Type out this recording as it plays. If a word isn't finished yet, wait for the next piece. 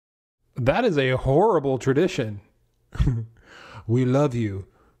That is a horrible tradition. We love you.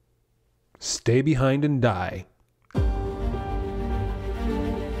 Stay behind and die.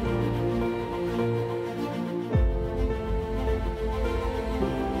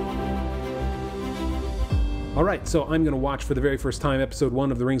 All right, so I'm going to watch for the very first time episode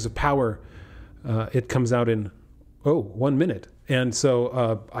 1 of The Rings of Power. It comes out in, 1 minute. And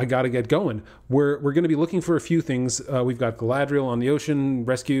so I got to get going. We're going to be looking for a few things. We've got Galadriel on the ocean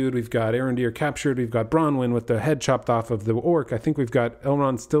rescued. We've got Elendil captured. We've got Bronwyn with the head chopped off of the orc. I think we've got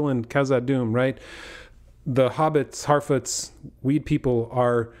Elrond still in Khazad-dûm, right? The Hobbits, Harfoots, Weed people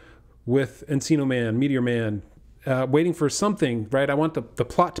are with Encino Man, Meteor Man, waiting for something, right? I want the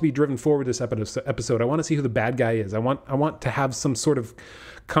plot to be driven forward this episode. I want to see who the bad guy is. I want to have some sort of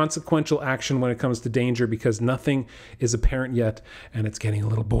consequential action when it comes to danger, because nothing is apparent yet, and it's getting a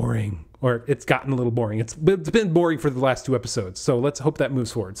little boring, or it's gotten a little boring. It's been boring for the last 2 episodes, so let's hope that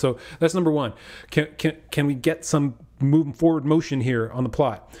moves forward. So that's number 1. Can we get some moving forward motion here on the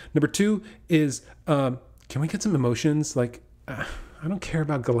plot? Number 2 is can we get some emotions? Like I don't care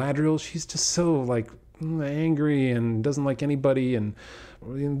about Galadriel. She's just so like angry and doesn't like anybody, and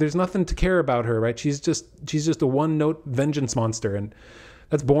there's nothing to care about her, right? She's just a one-note vengeance monster, and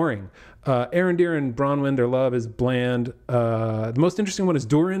that's boring. Elendil and Bronwyn, their love is bland. The most interesting one is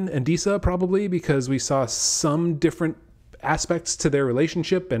Durin and Disa, probably, because we saw some different aspects to their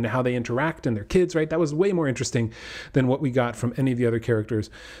relationship and how they interact and their kids, right? That was way more interesting than what we got from any of the other characters.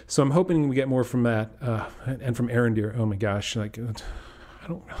 So I'm hoping we get more from that, and from Elendil. Oh my gosh, like I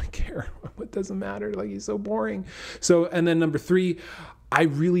don't really care. What doesn't matter? Like, he's so boring. So, and then number 3, I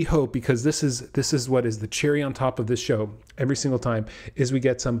really hope, because this is what is the cherry on top of this show every single time, is we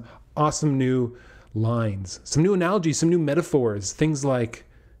get some awesome new lines, some new analogies, some new metaphors. Things like,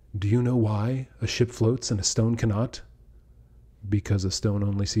 do you know why a ship floats and a stone cannot? Because a stone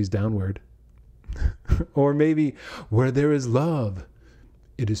only sees downward. Or maybe, where there is love,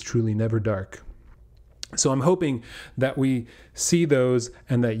 it is truly never dark. So I'm hoping that we see those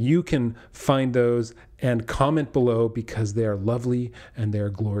and that you can find those and comment below, because they are lovely and they are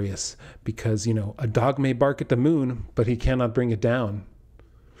glorious. Because, you know, a dog may bark at the moon, but he cannot bring it down.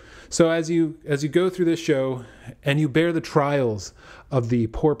 So as you go through this show and you bear the trials of the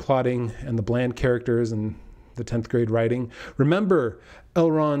poor plotting and the bland characters and the 10th grade writing, remember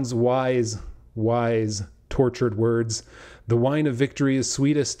Elrond's wise, tortured words. The wine of victory is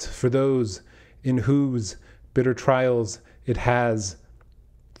sweetest for those in whose bitter trials it has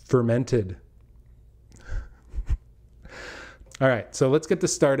fermented. All right, so let's get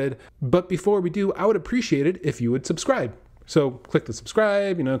this started. But before we do, I would appreciate it if you would subscribe. So click the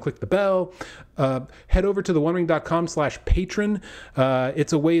subscribe, click the bell. Head over to theonering.com/patron.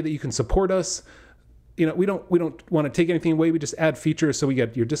 It's a way that you can support us. We don't want to take anything away. We just add features. So we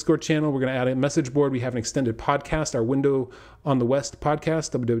got your Discord channel. We're going to add a message board. We have an extended podcast, our Window on the West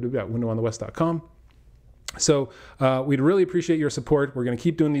podcast, www.windowonthewest.com. So we'd really appreciate your support. We're going to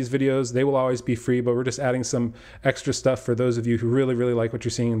keep doing these videos. They will always be free, but we're just adding some extra stuff for those of you who really, really like what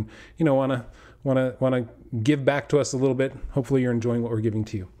you're seeing and, want to give back to us a little bit. Hopefully you're enjoying what we're giving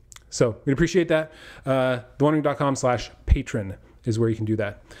to you. So we'd appreciate that. theonering.com/patron is where you can do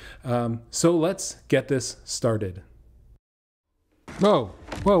that. So let's get this started. Whoa,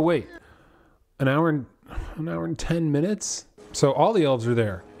 wait. An hour and 10 minutes? So all the elves are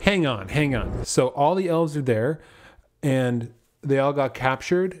there. Hang on. So all the elves are there, and they all got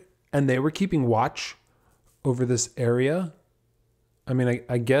captured, and they were keeping watch over this area. I mean,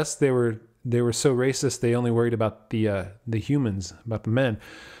 I guess they were so racist they only worried about the humans, about the men.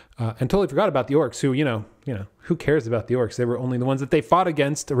 And totally forgot about the orcs, who, who cares about the orcs? They were only the ones that they fought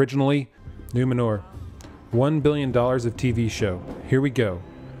against originally. Numenor. $1 billion of TV show. Here we go.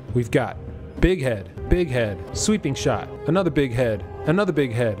 We've got big head, sweeping shot, another big head, another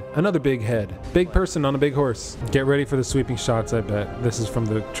big head, another big head, big person on a big horse. Get ready for the sweeping shots, I bet. This is from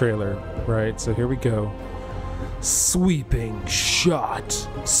the trailer, right? So here we go. Sweeping shot,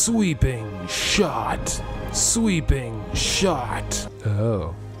 sweeping shot, sweeping shot.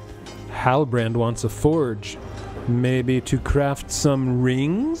 Oh. Halbrand wants a forge. Maybe to craft some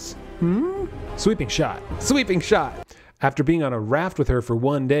rings? Sweeping shot. After being on a raft with her for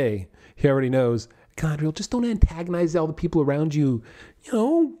 1 day, he already knows, Galadriel, just don't antagonize all the people around you.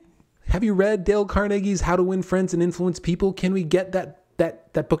 Have you read Dale Carnegie's How to Win Friends and Influence People? Can we get that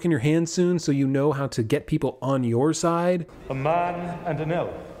book in your hand soon so you know how to get people on your side? A man and an elf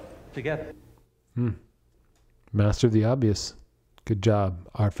together. Master of the obvious. Good job,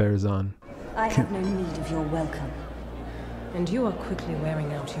 Ar-Pharazôn. I have no need of your welcome. And you are quickly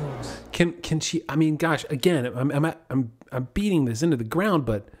wearing out yours. Can she? I mean, gosh, again, I'm beating this into the ground,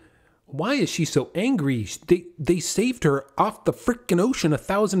 but Why is she so angry? They saved her off the frickin' ocean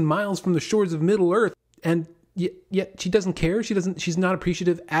 1,000 miles from the shores of Middle-earth, and yet she doesn't care. She's not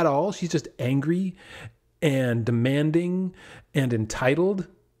appreciative at all. She's just angry and demanding and entitled.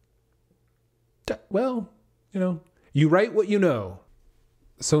 Well, you write what you know.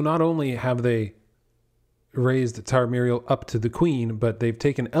 So not only have they raised Tar Miriel up to the queen, but they've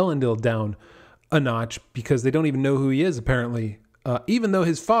taken Elendil down a notch because they don't even know who he is, apparently. Even though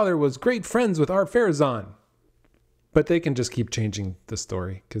his father was great friends with Ar-Pharazôn. But they can just keep changing the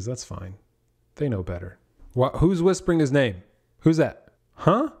story, because that's fine. They know better. Who's whispering his name? Who's that?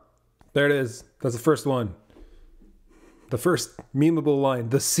 Huh? There it is. That's the first one. The first memeable line.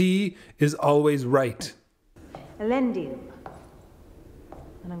 The sea is always right. Elendil.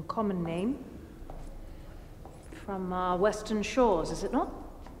 An uncommon name. From our western shores, is it not?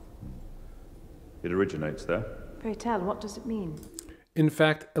 It originates there. Pray tell, what does it mean? In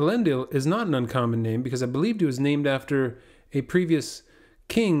fact, Elendil is not an uncommon name because I believed he was named after a previous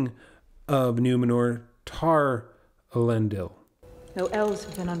king of Numenor, Tar Elendil. Though elves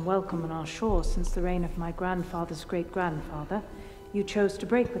have been unwelcome on our shores since the reign of my grandfather's great-grandfather, you chose to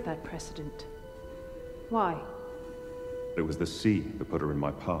break with that precedent. Why? It was the sea that put her in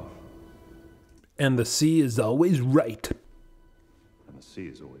my path. And the sea is always right. And the sea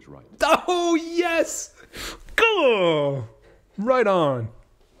is always right. Oh, yes! Go! Right on.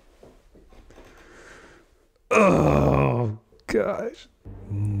 Oh, gosh.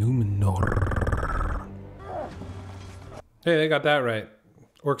 Numenor. Hey, they got that right.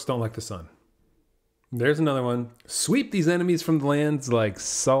 Orcs don't like the sun. There's another one. Sweep these enemies from the lands like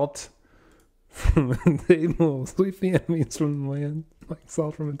salt from a table. Sweep the enemies from the land like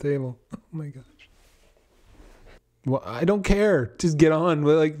salt from a table. Oh my gosh. Well, I don't care. Just get on.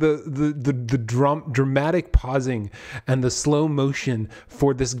 Like the dramatic pausing and the slow motion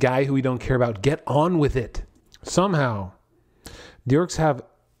for this guy who we don't care about. Get on with it. Somehow, the orcs have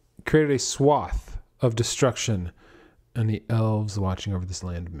created a swath of destruction, and the elves watching over this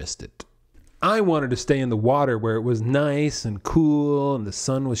land missed it. I wanted to stay in the water where it was nice and cool, and the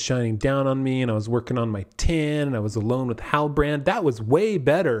sun was shining down on me, and I was working on my tan, and I was alone with Halbrand. That was way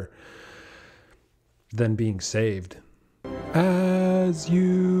better than being saved. As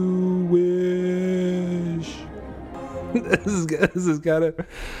you wish. This is gotta.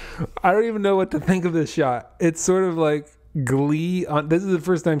 I don't even know what to think of this shot. It's sort of like Glee. This is the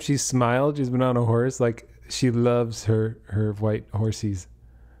first time she smiled. She's been on a horse. Like she loves her white horsies.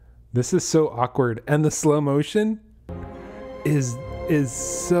 This is so awkward, and the slow motion is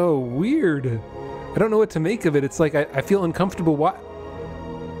so weird. I don't know what to make of it. It's like I feel uncomfortable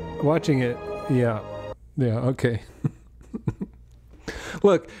watching it. Yeah, okay.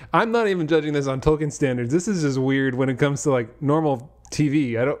 Look, I'm not even judging this on Tolkien standards. This is just weird when it comes to like normal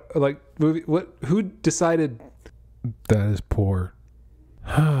TV. I don't like movie. Who decided that is poor?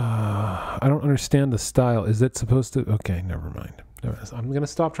 I don't understand the style. Is it supposed to? Okay, never mind. I'm gonna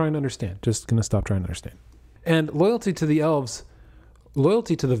stop trying to understand. Just gonna stop trying to understand. And loyalty to the elves,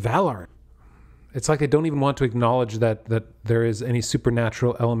 loyalty to the Valar. It's like they don't even want to acknowledge that there is any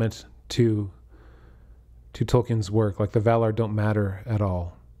supernatural element to Tolkien's work. Like the Valar don't matter at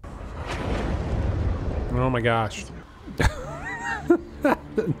all. Oh my gosh.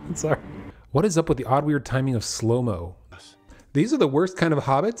 Sorry. What is up with the odd weird timing of Slo-mo? These are the worst kind of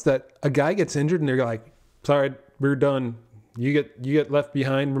hobbits that a guy gets injured and they're like, sorry, we're done. You get left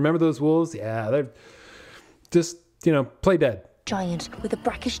behind. Remember those wolves? Yeah, they're just, play dead. Giant with a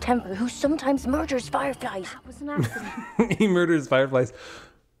brackish temper who sometimes murders fireflies. That was an accident. He murders fireflies.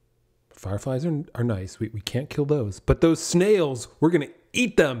 Fireflies are nice. We can't kill those. But those snails, we're going to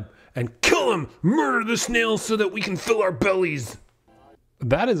eat them and kill them. Murder the snails so that we can fill our bellies.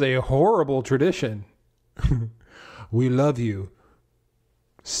 That is a horrible tradition. We love you.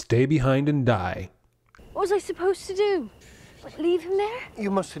 Stay behind and die. What was I supposed to do? Leave him there?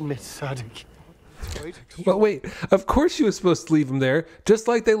 You must admit, Sadik. Well, wait. Of course she was supposed to leave him there, just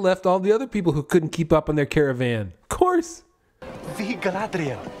like they left all the other people who couldn't keep up on their caravan. Of course. The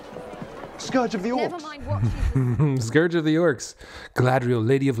Galadriel. Scourge of the Orcs. Never mind what she... Scourge of the Orcs. Galadriel,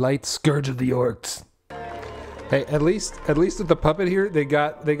 Lady of Light, Scourge of the Orcs. Hey, at least with the puppet here, they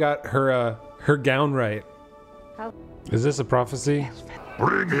got her gown right. How? Is this a prophecy?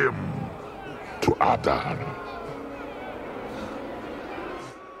 Bring him to Adar.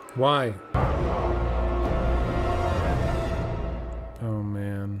 Why? Oh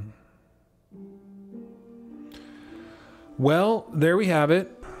man. Well, there we have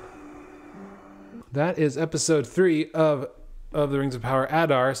it. That is episode 3 of of the Rings of Power,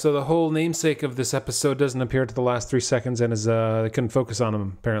 Adar. So the whole namesake of this episode doesn't appear to the last 3 seconds, and they couldn't focus on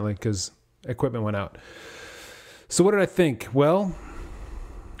him apparently because equipment went out. So what did I think? Well,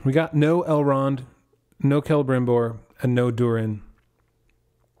 we got no Elrond, no Celebrimbor, and no Durin.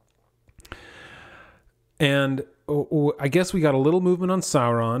 And I guess we got a little movement on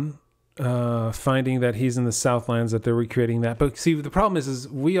Sauron, finding that he's in the Southlands, that they're recreating that. But see, the problem is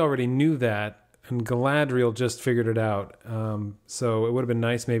we already knew that, and Galadriel just figured it out. So it would have been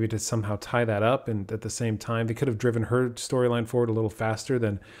nice maybe to somehow tie that up, and at the same time, they could have driven her storyline forward a little faster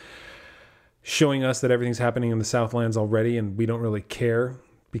than showing us that everything's happening in the Southlands already, and we don't really care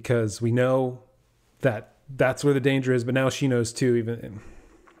because we know that that's where the danger is. But now she knows too. Even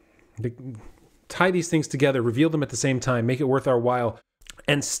tie these things together, reveal them at the same time, make it worth our while.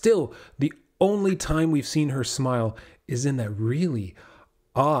 And still, the only time we've seen her smile is in that really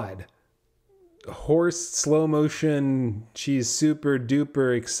odd horse slow motion. She's super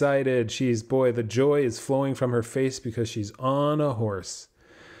duper excited. The joy is flowing from her face because she's on a horse.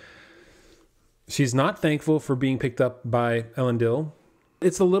 She's not thankful for being picked up by Elendil.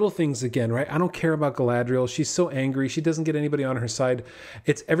 It's the little things again, right? I don't care about Galadriel. She's so angry. She doesn't get anybody on her side.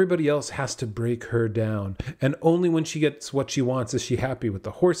 It's everybody else has to break her down. And only when she gets what she wants is she happy with the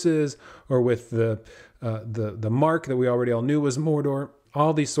horses or with the mark that we already all knew was Mordor.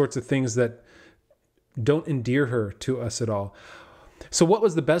 All these sorts of things that don't endear her to us at all. So what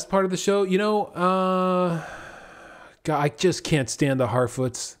was the best part of the show? God, I just can't stand the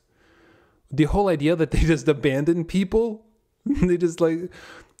Harfoots. The whole idea that they just abandon people. They just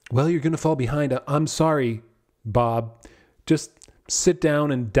well, you're going to fall behind. I'm sorry, Bob. Just sit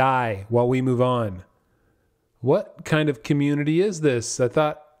down and die while we move on. What kind of community is this? These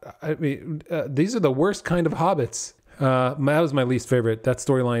are the worst kind of hobbits. That was my least favorite. That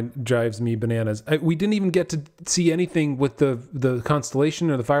storyline drives me bananas. We didn't even get to see anything with the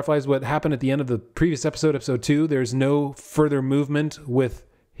constellation or the fireflies. What happened at the end of the previous episode 2, there's no further movement with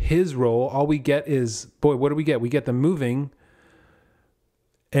his role. All we get is, what do we get? We get them moving.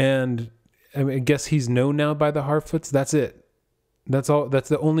 And I guess he's known now by the Harfoots. That's it. That's all. That's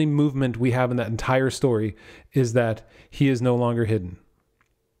the only movement we have in that entire story, is that he is no longer hidden.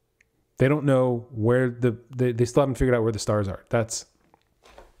 They don't know where they still haven't figured out where the stars are. That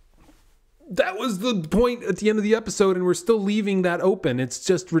was the point at the end of the episode, and we're still leaving that open. It's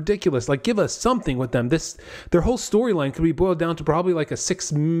just ridiculous. Give us something with them. Their whole storyline could be boiled down to probably a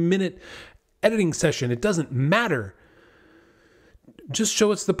 6-minute editing session. It doesn't matter. Just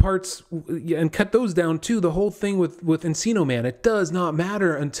show us the parts and cut those down too. The whole thing with Encino Man, it does not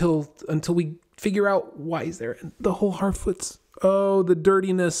matter until we figure out why he's there. And the whole Harfoots, the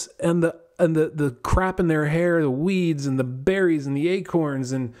dirtiness and the crap in their hair, the weeds and the berries and the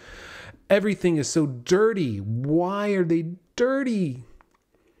acorns, and everything is so dirty. Why are they dirty?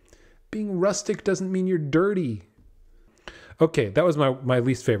 Being rustic doesn't mean you're dirty. Okay, that was my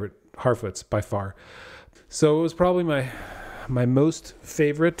least favorite Harfoots by far. So it was probably my most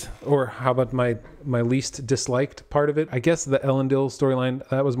favorite, or how about my least disliked part of it? I guess the Elendil storyline,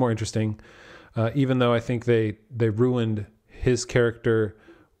 that was more interesting, even though I think they ruined his character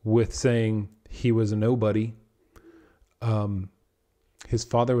with saying he was a nobody. His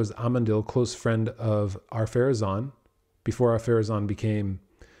father was Amandil, close friend of Ar-Pharazôn, before Ar-Pharazôn became,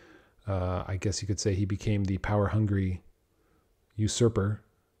 I guess you could say he became the power-hungry usurper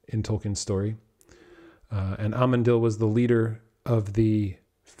in Tolkien's story. And Amandil was the leader of the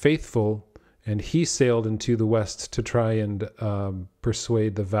faithful, and he sailed into the west to try and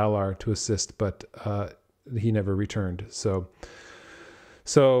persuade the Valar to assist, but he never returned. So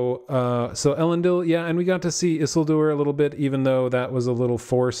Elendil, yeah, and we got to see Isildur a little bit, even though that was a little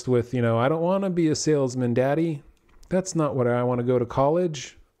forced with, I don't want to be a salesman, Daddy. That's not what I want to go to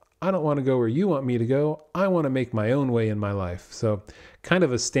college. I don't want to go where you want me to go. I want to make my own way in my life. So kind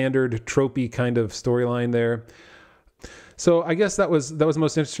of a standard tropey kind of storyline there. So I guess that was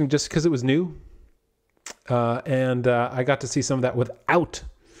most interesting just because it was new. And I got to see some of that without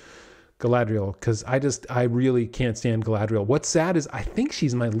Galadriel, because I really can't stand Galadriel. What's sad is I think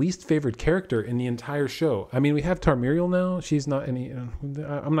she's my least favorite character in the entire show. I mean, we have Miriel now. She's not any,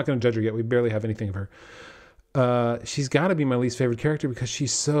 I'm not going to judge her yet. We barely have anything of her. She's got to be my least favorite character because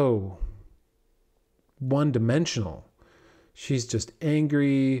she's so one-dimensional. She's just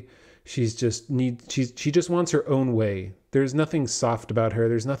angry. She just wants her own way. There's nothing soft about her.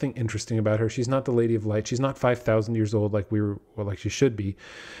 There's nothing interesting about her. She's not the Lady of Light. She's not 5,000 years old like she should be.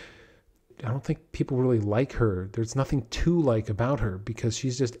 I don't think people really like her. There's nothing to like about her because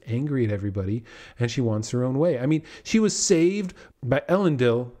she's just angry at everybody and she wants her own way. I mean, she was saved by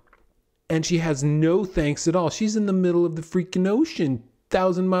Elendil, and she has no thanks at all. She's in the middle of the freaking ocean,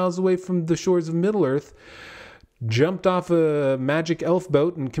 1,000 miles away from the shores of Middle-earth, jumped off a magic elf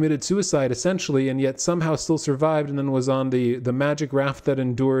boat and committed suicide, essentially, and yet somehow still survived, and then was on the magic raft that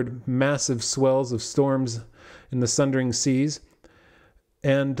endured massive swells of storms in the sundering seas,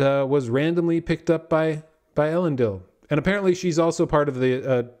 and was randomly picked up by Elendil. And apparently she's also part of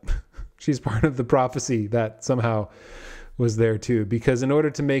the she's part of the prophecy that somehow was there too, because in order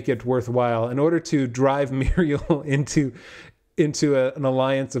to make it worthwhile, in order to drive Miriel into an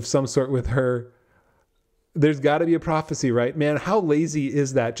alliance of some sort with her, there's got to be a prophecy, right? Man, how lazy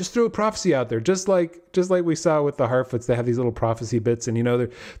is that? Just throw a prophecy out there, just like we saw with the Harfoots. They have these little prophecy bits,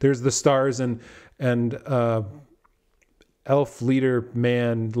 and there's the stars and elf leader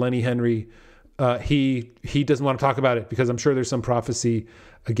man Lenny Henry. He doesn't want to talk about it because I'm sure there's some prophecy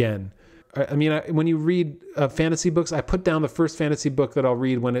again. I mean, when you read fantasy books, I put down the first fantasy book that I'll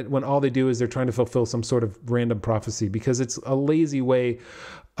read when all they do is they're trying to fulfill some sort of random prophecy, because it's a lazy way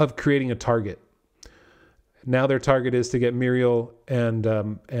of creating a target. Now their target is to get Miriel and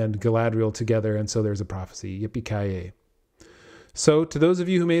Galadriel together, and so there's a prophecy. Yippee-ki-yay. So to those of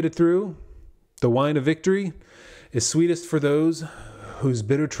you who made it through, the wine of victory is sweetest for those whose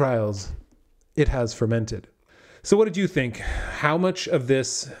bitter trials it has fermented. So what did you think? How much of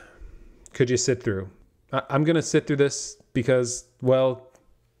this could you sit through? I'm going to sit through this because, well,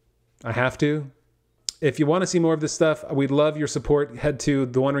 I have to. If you want to see more of this stuff, we'd love your support. Head to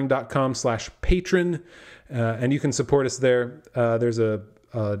theonering.com/patron, and you can support us there. There's a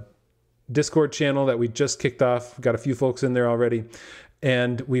Discord channel that we just kicked off. We've got a few folks in there already.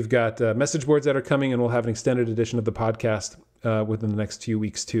 And we've got message boards that are coming, and we'll have an extended edition of the podcast within the next few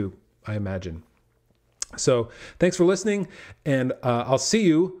weeks too, I imagine. So thanks for listening, and I'll see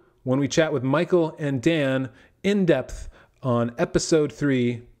you when we chat with Michael and Dan in depth on episode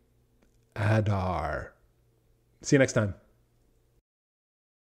 3, Adar. See you next time.